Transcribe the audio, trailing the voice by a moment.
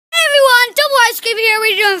guys, Skip here.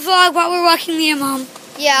 We're doing a vlog while we're walking Liam home.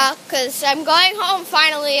 Yeah, because I'm going home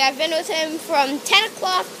finally. I've been with him from 10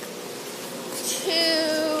 o'clock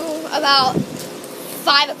to about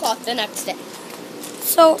 5 o'clock the next day.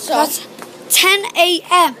 So that's 10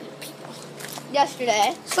 a.m.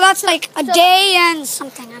 Yesterday. So that's like a day and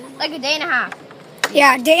something. I don't know. Like a day and a half.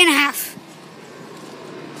 Yeah, a day and a half.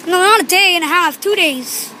 No, not a day and a half. 2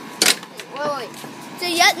 days. Wait. So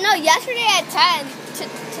yesterday at 10 to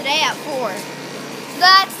today at 4. So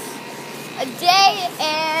that's a day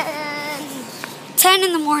and 10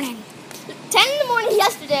 in the morning. 10 in the morning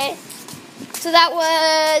yesterday. So that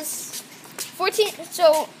was 14.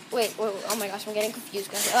 So wait. Oh my gosh, I'm getting confused,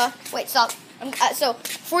 guys. Wait, stop. So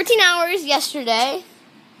 14 hours yesterday.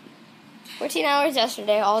 14 hours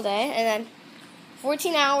yesterday all day, and then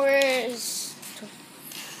 14 hours.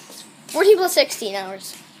 14 plus 16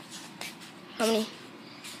 hours. How many?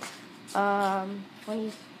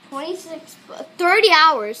 26, 30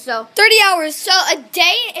 hours. So 30 hours. So a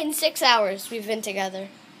day and 6 hours we've been together.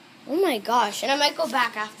 Oh my gosh! And I might go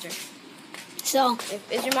back after. So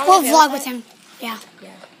Is your mom? we'll vlog with him. Yeah.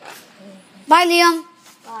 Bye, Liam.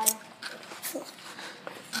 Bye.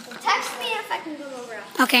 Text me if I can go over.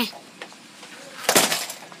 Okay.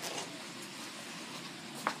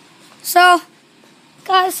 So,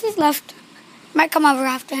 guys, he's left. Might come over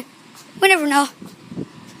after. We never know.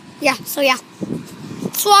 Yeah, so yeah.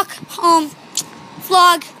 Let's walk home.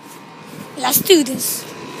 Vlog. Let's do this.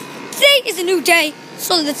 Today is a new day,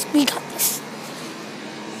 so we got this.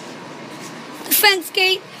 The fence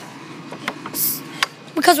gate.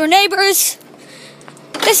 Because we're neighbors.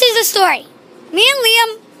 This is the story. Me and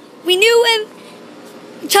Liam, we knew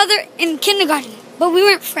each other in kindergarten, but we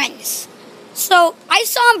weren't friends. So I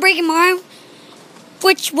saw him break my arm,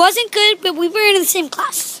 which wasn't good, but we were in the same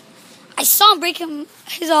class. I saw him break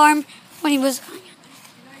his arm when he was young.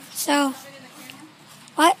 So,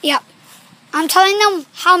 what? Yep. I'm telling them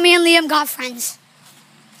how me and Liam got friends.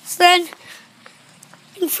 So then,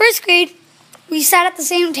 in first grade, we sat at the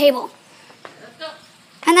same table.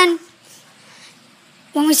 And then,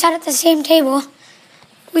 when we sat at the same table,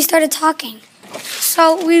 we started talking.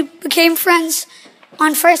 So we became friends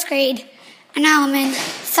on first grade, and now I'm in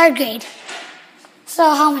third grade.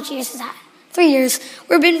 So how much years is that? 3 years.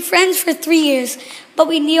 We've been friends for 3 years, but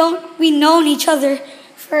we've known each other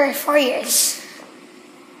for 4 years.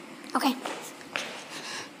 Okay.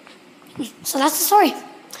 So that's the story.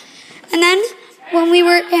 And then when we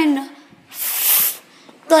were in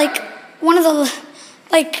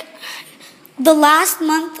the last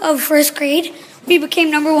month of first grade, we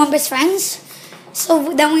became number 1 best friends.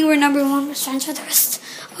 So then we were number 1 best friends for the rest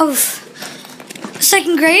of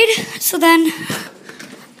second grade. So then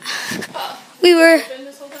we were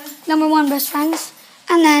number 1 best friends.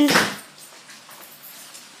 And then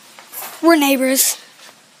we're neighbors.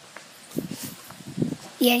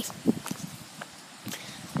 Yay.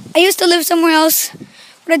 I used to live somewhere else,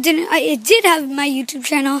 but I did have my YouTube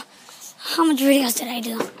channel. How much videos did I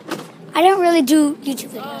do? I don't really do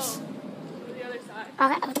YouTube videos. The other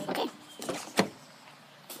side. Okay.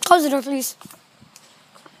 Close the door, please.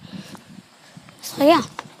 So yeah,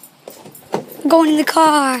 going in the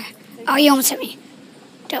car. Oh, you almost hit me.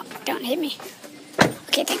 Don't hit me.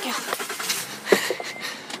 Okay, thank you.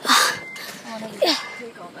 Yeah.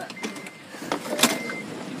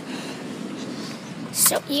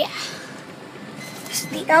 So yeah, this is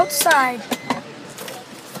the outside.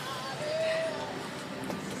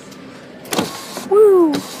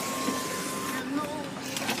 Woo!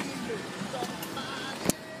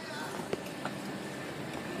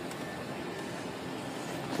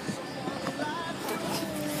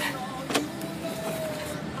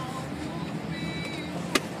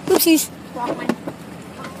 Oopsies.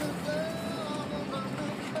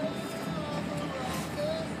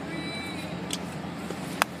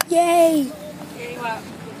 Yay!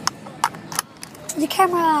 To the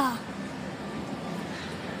camera.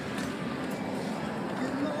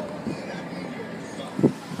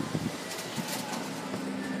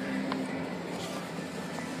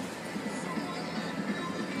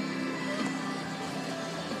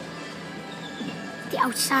 The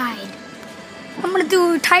outside. I'm gonna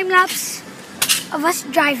do a time lapse of us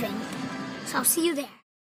driving. So I'll see you there.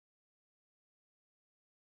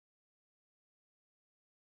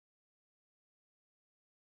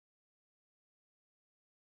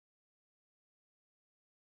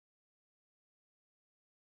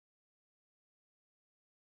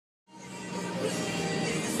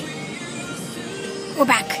 We're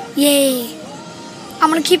back. Yay. I'm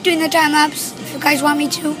gonna keep doing the time lapse if you guys want me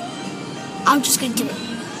to. I'm just gonna do it.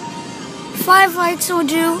 5 likes and we'll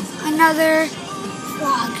do another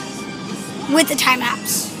vlog. with the time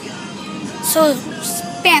lapse. So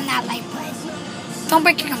spam that like button. Don't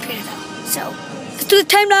break your computer though. So let's do the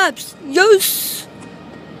time lapse. Yes.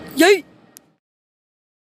 Yay.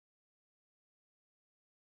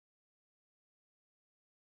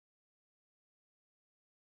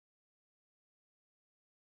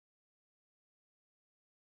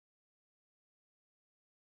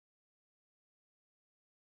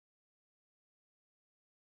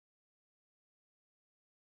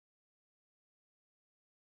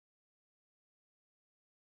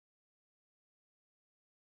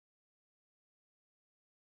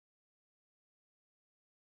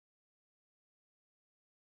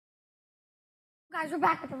 Guys, we're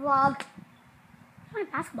back with the vlog. Playing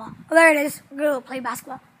basketball. Oh, there it is. We're gonna go play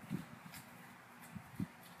basketball.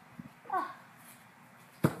 Oh.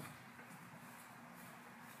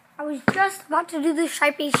 I was just about to do the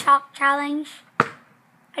Sharpie Shock Challenge. I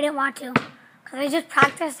didn't want to, because I just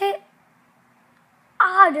practiced it.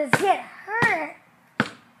 Oh, does it hurt?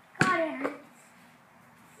 God, it hurts.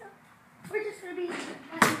 So, we're just gonna be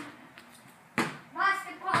playing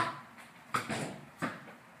basketball.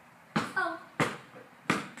 Oh.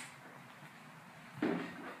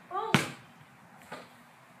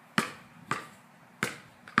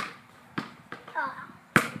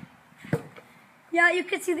 Yeah, you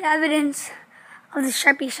can see the evidence of the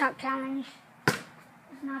Sharpie Shock Challenge. It's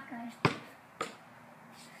not good.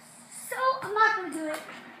 So, I'm not going to do it.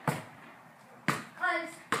 Because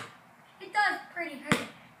it does pretty hurt.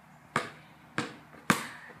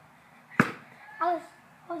 I was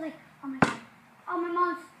like, oh my god. Oh, my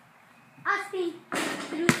mom's asking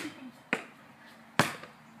to do something.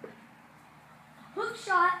 Hook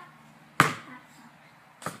shot. That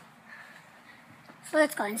sucks. So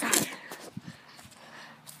let's go inside.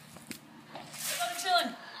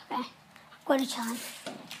 Okay, go to challenge.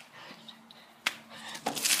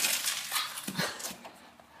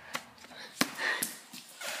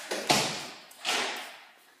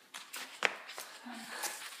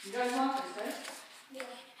 You guys want this, right? Yeah.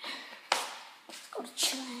 Go to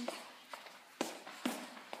challenge.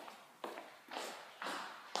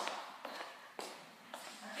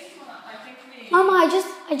 Mama,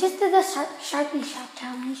 I just did the Sharpie Shock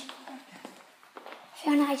Challenge.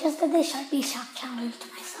 Fiona, I just did the Sharpie Shock Challenge to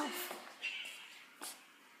myself.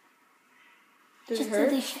 Did Just it hurt?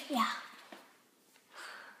 did yeah.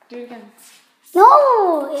 Do it again.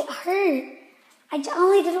 No, it hurt. I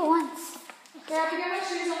only did it once. Okay, I have to get my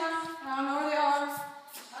shoes on. I don't know where they are.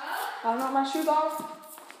 I don't know where my shoes are.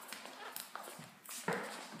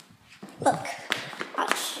 Look,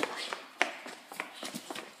 I'll show you.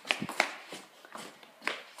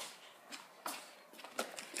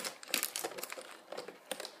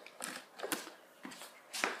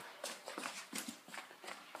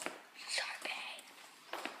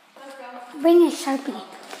 Bring a Sharpie.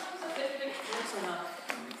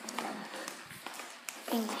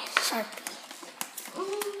 Bring a Sharpie.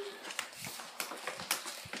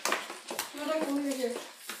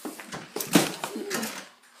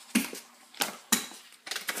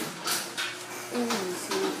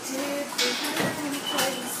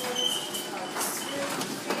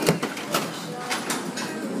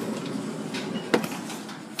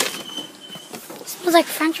 It smells like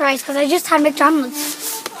French fries because I just had McDonald's.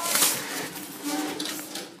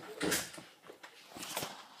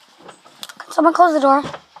 Someone close the door.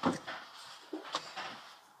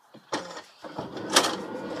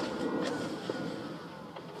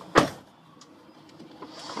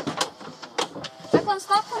 Declan,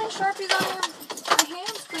 stop putting Sharpies on your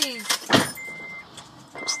hands, please.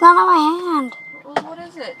 It's not on my hand. Well, what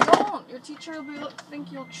is it? Don't. Your teacher will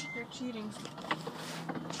think you're cheating.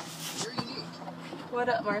 You're unique. What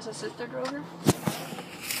up, Marcia's sister drove her?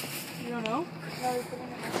 You don't know?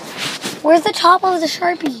 Where's the top of the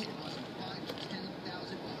Sharpie?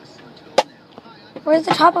 Where's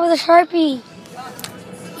the top of the Sharpie?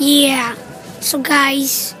 Yeah. So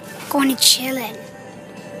guys, going to chillin'.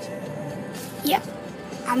 Yep.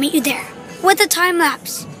 I'll meet you there. With the time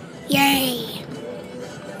lapse. Yay.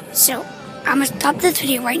 So, I'm gonna stop this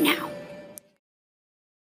video right now.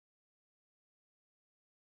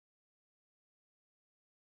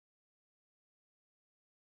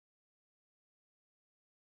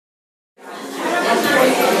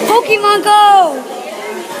 Pokemon Go!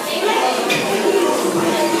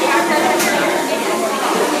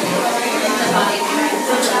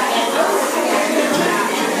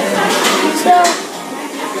 So,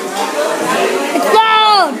 it's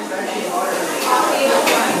loud!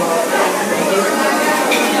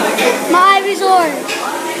 My resort.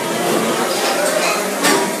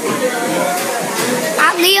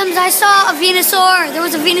 At Liam's, I saw a Venusaur. There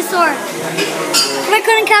was a Venusaur. But I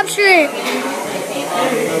couldn't capture it.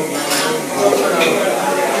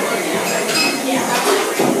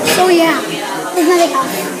 So yeah, there's nothing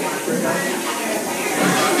else.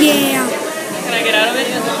 Yeah. Can I get out of it?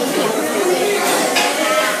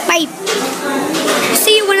 Bye.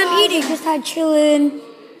 See you when I'm eating. Just had chilling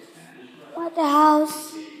at the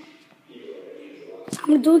house. I'm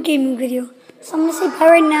gonna do a gaming video. So I'm gonna say bye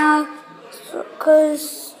right now,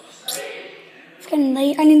 cause it's getting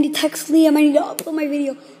late. I need to text Liam. I need to upload my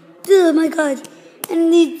video. Oh my god. I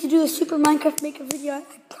need to do a Super Minecraft Maker video. I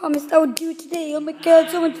promised I would do it today. Oh my god,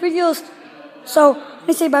 so much videos. So I'm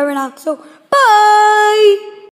gonna say bye right now. So bye.